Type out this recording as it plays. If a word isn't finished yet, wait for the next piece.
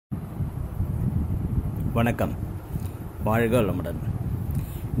வணக்கம், வாழ்க வளமுடன்.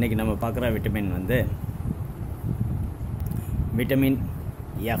 இன்றைக்கி நம்ம பார்க்குற விட்டமின் விட்டமின்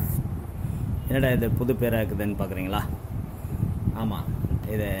எஃப். என்னடா இது புது பேராக இருக்குதுன்னு பார்க்குறீங்களா? ஆமாம்,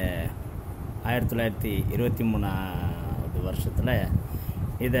 இது 1923 வருஷத்தில்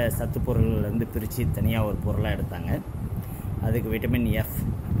இதை சத்து பொருள்லேருந்து பிரித்து தனியாக ஒரு பொருளாக எடுத்தாங்க. அதுக்கு விட்டமின்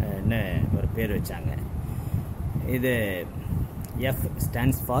எஃப்னு ஒரு பேர் வச்சாங்க. இது எஃப்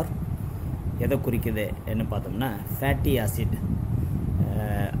ஸ்டாண்ட்ஸ் ஃபார் எதை குறிக்குது என்ன பார்த்தோம்னா, ஃபேட்டி ஆசிட்.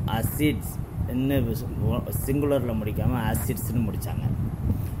 ஆசிட்ஸ்ன்னு சிங்குலரில் முடிக்காமல் ஆசிட்ஸ்ன்னு முடித்தாங்க.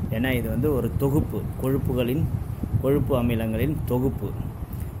 ஏன்னா இது ஒரு தொகுப்பு, கொழுப்பு அமிலங்களின் தொகுப்பு.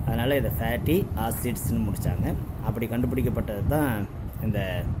 அதனால் இதை ஃபேட்டி ஆசிட்ஸ்ன்னு முடித்தாங்க. அப்படி கண்டுபிடிக்கப்பட்டது தான் இந்த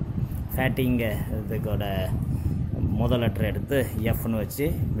ஃபேட்டிங்க. இதுக்கோட முதல் லெட்டர் எடுத்து எஃப்னு வச்சு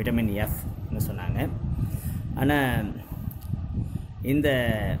விட்டமின் எஃப்னு சொன்னாங்க. ஆனால் இந்த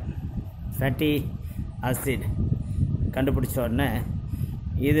ஃபேட்டி ஆசிட் கண்டுபிடிச்ச உடனே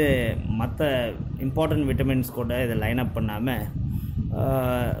இது மற்ற இம்பார்ட்டன்ட் விட்டமின்ஸ் கூட இதை லைன் அப் பண்ணாமல்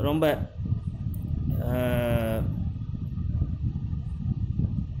ரொம்ப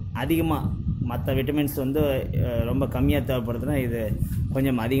அதிகமாக மற்ற விட்டமின்ஸ் ரொம்ப கம்மியாக தேவைப்படுதுன்னா இது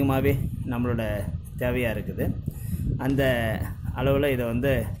கொஞ்சம் அதிகமாகவே நம்மளோட தேவையாக இருக்குது. அந்த அளவில்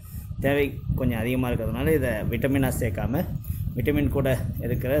இதை தேவை கொஞ்சம் அதிகமாக இருக்கிறதுனால இதை விட்டமினாக சேர்க்காமல் விட்டமின் கூட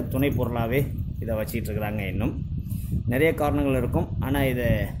இருக்கிற துணை பொருளாகவே இதை வச்சிட்ருக்குறாங்க. இன்னும் நிறைய காரணங்கள் இருக்கும். ஆனால் இது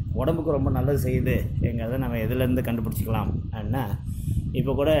உடம்புக்கு ரொம்ப நல்லது செய்யுதுங்கிறத நம்ம எதுலேருந்து கண்டுபிடிச்சிக்கலாம் அப்படின்னா,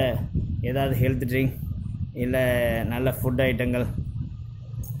 இப்போ கூட ஏதாவது ஹெல்த் ட்ரிங்க் இல்லை நல்ல ஃபுட் ஐட்டங்கள்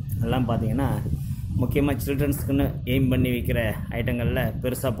எல்லாம் பார்த்திங்கன்னா, முக்கியமாக சில்ட்ரன்ஸுக்குன்னு எய்ம் பண்ணி விற்கிற ஐட்டங்களில்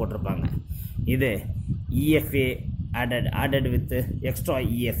பெருசாக போட்டிருப்பாங்க, இது இஎஃப்ஏ ஆடட் வித் எக்ஸ்ட்ரா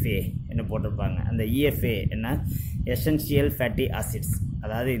இஎஃப்ஏ என்ன போட்டிருப்பாங்க. அந்த இஎஃப்ஏ என்ன, எசென்ஷியல் ஃபேட்டி ஆசிட்ஸ்.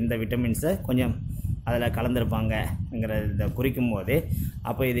 அதாவது இந்த விட்டமின்ஸை கொஞ்சம் அதில் கலந்துருப்பாங்கங்கிறத குறிக்கும் போதே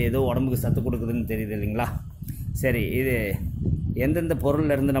அப்போ இது ஏதோ உடம்புக்கு சத்து கொடுக்குதுன்னு தெரியுது இல்லைங்களா? சரி, இது எந்தெந்த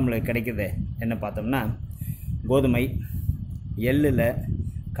பொருள்லேருந்து நம்மளுக்கு கிடைக்குது என்ன பார்த்தோம்னா, கோதுமை, எள்ளில்,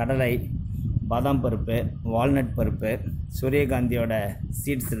 கடலை, பாதாம் பருப்பு, வால்நட் பருப்பு, சூரியகாந்தியோட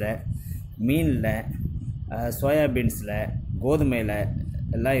சீட்ஸில், மீனில், சோயாபீன்ஸில், கோதுமையில்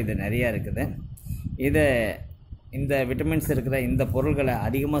எல்லாம் இது நிறையா இருக்குது. இந்த விட்டமின்ஸ் இருக்கிற இந்த பொருள்களை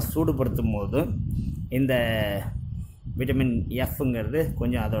அதிகமாக சூடுபடுத்தும் போது இந்த விட்டமின் எஃப்ங்கிறது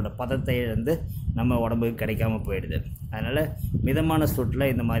கொஞ்சம் அதோட பதத்தை நம்ம உடம்புக்கு கிடைக்காமல் போயிடுது. அதனால் மிதமான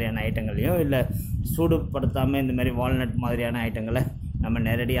சூட்டில் இந்த மாதிரியான ஐட்டங்களையும் இல்லை சூடுபடுத்தாமல் இந்த மாதிரி வால்நட் மாதிரியான ஐட்டங்களை நம்ம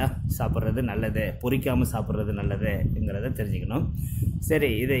நேரடியாக சாப்பிட்றது நல்லது, பொரிக்காமல் சாப்பிட்றது நல்லதுங்கிறத தெரிஞ்சுக்கணும். சரி,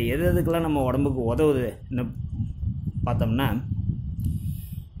 இது எதுக்கெல்லாம் நம்ம உடம்புக்கு உதவுதுன்னு பார்த்தோம்னா,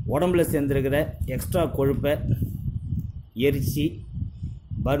 உடம்புல சேர்ந்துருக்கிற எக்ஸ்ட்ரா கொழுப்பை எரித்து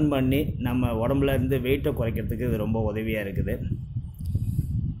பர்ன் பண்ணி நம்ம உடம்புல இருந்து வெயிட்டை குறைக்கிறதுக்கு இது ரொம்ப உதவியாக இருக்குது.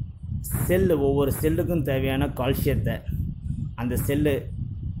 ஒவ்வொரு செல்லுக்கும் தேவையான கால்சியத்தை அந்த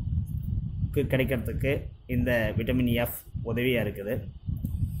செல்லுக்கு கிடைக்கிறதுக்கு இந்த விட்டமின் எஃப் உதவியாக இருக்குது.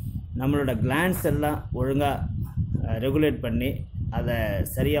 நம்மளோட கிளான்ஸ் எல்லாம் ஒழுங்காக ரெகுலேட் பண்ணி அதை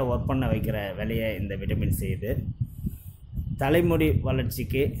சரியாக ஒர்க் பண்ண வைக்கிற வேலையை இந்த விட்டமின் செய்யுது. தலைமுடி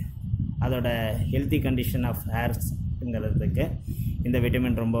வளர்ச்சிக்கு, அதோட ஹெல்த்தி கண்டிஷன் ஆஃப் ஹேர்ஸ்ங்கிறதுக்கு இந்த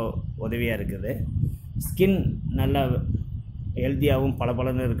விட்டமின் ரொம்ப உதவியாக இருக்குது. ஸ்கின் நல்லா ஹெல்த்தியாகவும்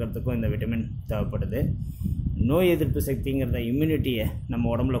பளபளன்னு இருக்கிறதுக்கும் இந்த விட்டமின் தேவைப்படுது. நோய் எதிர்ப்பு சக்திங்கிறத இம்யூனிட்டியை நம்ம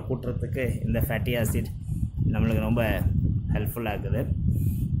உடம்புல கூட்டுறதுக்கு இந்த ஃபேட்டி ஆசிட் நம்மளுக்கு ரொம்ப ஹெல்ப்ஃபுல்லாக இருக்குது.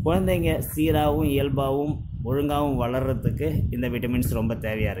 குழந்தைங்க சீராகவும் இயல்பாகவும் ஒழுங்காகவும் வளர்கிறதுக்கு இந்த விட்டமின்ஸ் ரொம்ப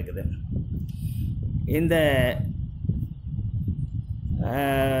தேவையாக இருக்குது.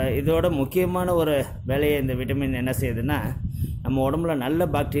 இதோட முக்கியமான ஒரு வேலையை இந்த விட்டமின் என்ன செய்யுதுன்னா, நம்ம உடம்புல நல்ல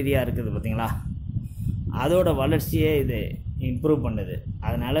பாக்டீரியா இருக்குது பார்த்திங்களா, அதோட வளர்ச்சியை இது இம்ப்ரூவ் பண்ணுது.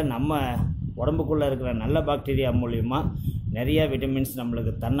 அதனால் நம்ம உடம்புக்குள்ளே இருக்கிற நல்ல பாக்டீரியா மூலிமா நிறைய விட்டமின்ஸ்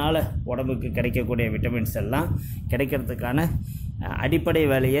நம்மளுக்கு தன்னால் உடம்புக்கு கிடைக்கக்கூடிய விட்டமின்ஸ் எல்லாம் கிடைக்கிறதுக்கான அடிப்படை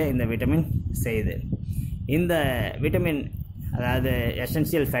வேலையை இந்த விட்டமின் செய்யுது. இந்த விட்டமின், அதாவது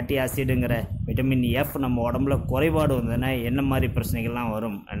எசென்ஷியல் ஃபேட்டி ஆசிடுங்கிற விட்டமின் எஃப் நம்ம உடம்புல குறைபாடு வந்ததுன்னா என்ன மாதிரி பிரச்சனைகள்லாம்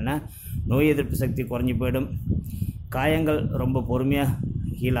வரும் அப்படின்னா, நோய் எதிர்ப்பு சக்தி குறைஞ்சி போயிடும், காயங்கள் ரொம்ப பொறுமையாக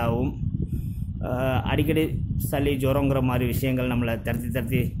ஹீலாகும், அடிக்கடி சளி ஜுரங்கிற மாதிரி விஷயங்கள் நம்மளை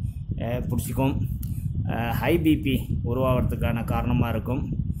தடுத்தி பிடிச்சிக்கும், ஹை பிபி உருவாகிறதுக்கான காரணமாக இருக்கும்,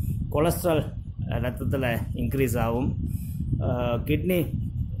 கொலஸ்ட்ரால் ரத்தத்தில் இன்க்ரீஸ் ஆகும், கிட்னி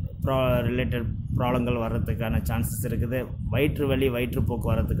ரிலேட்டட் ப்ராப்ளங்கள் வர்றதுக்கான சான்சஸ் இருக்குது, வயிற்று வலி வயிற்றுப்போக்கு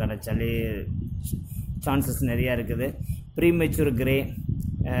வர்றதுக்கான சான்சஸ் நிறையா இருக்குது, ப்ரீமெச்சூர் கிரே,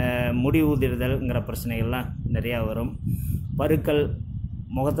 முடி ஊதிடுதல்ங்கிற பிரச்சனைகள்லாம் நிறையா வரும், பருக்கள்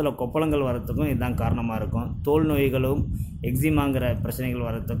முகத்தில் கொப்பளங்கள் வரத்துக்கும் இதுதான் காரணமாக இருக்கும். தோல் நோய்களும் எக்ஸிமாங்கிற பிரச்சனைகள்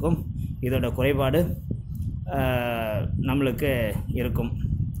வரத்துக்கும் இதோட குறைபாடு நம்மளுக்கு இருக்கும்.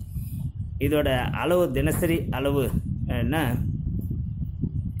 இதோட அளவு, தினசரி அளவு என்ன,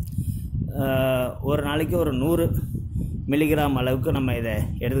 ஒரு நாளைக்கு ஒரு 100 மில்லிகிராம் அளவுக்கு நம்ம இதை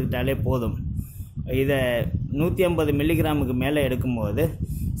எடுத்துக்கிட்டாலே போதும். இதை 150 மில்லிகிராமுக்கு மேலே எடுக்கும்போது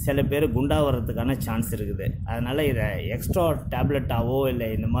சில பேர் குண்டாகிறதுக்கான சான்ஸ் இருக்குது. அதனால் இதை எக்ஸ்ட்ரா டேப்லெட்டாவோ இல்லை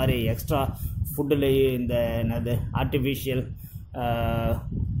இந்த மாதிரி எக்ஸ்ட்ரா ஃபுட்டுலேயே இந்த என்னது ஆர்டிஃபிஷியல்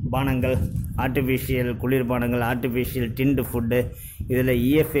பானங்கள், ஆர்டிஃபிஷியல் குளிர்பானங்கள், ஆர்டிஃபிஷியல் டின்டு ஃபுட்டு, இதில்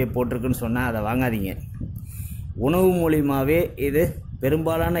EFA போட்டிருக்குன்னு சொன்னால் அதை வாங்காதீங்க. உணவு மூலியமாகவே இது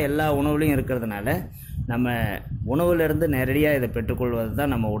பெரும்பாலான எல்லா உணவுலையும் இருக்கிறதுனால நம்ம உணவுலேருந்து நேரடியாக இதை பெற்றுக்கொள்வது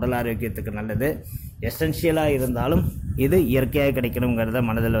தான் நம்ம உடல் ஆரோக்கியத்துக்கு நல்லது. எசென்ஷியலாக இருந்தாலும் இது இயற்கையாக கிடைக்கணுங்கிறத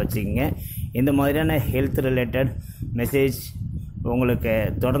மனதில் வச்சுக்கோங்க. இந்த மாதிரியான ஹெல்த் ரிலேட்டட் மெசேஜ் உங்களுக்கு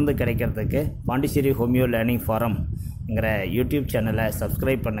தொடர்ந்து கிடைக்கிறதுக்கு பாண்டிச்சேரி ஹோமியோ லேர்னிங் ஃபாரம்ங்கிற யூடியூப் சேனலை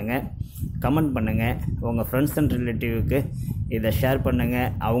சப்ஸ்கிரைப் பண்ணுங்கள், கமெண்ட் பண்ணுங்கள், உங்கள் ஃப்ரெண்ட்ஸ் அண்ட் ரிலேட்டிவ்க்கு இதை ஷேர்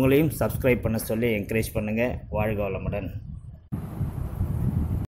பண்ணுங்கள், அவங்களையும் சப்ஸ்கிரைப் பண்ண சொல்லி என்கரேஜ் பண்ணுங்கள். வாழ்க வளமுடன்.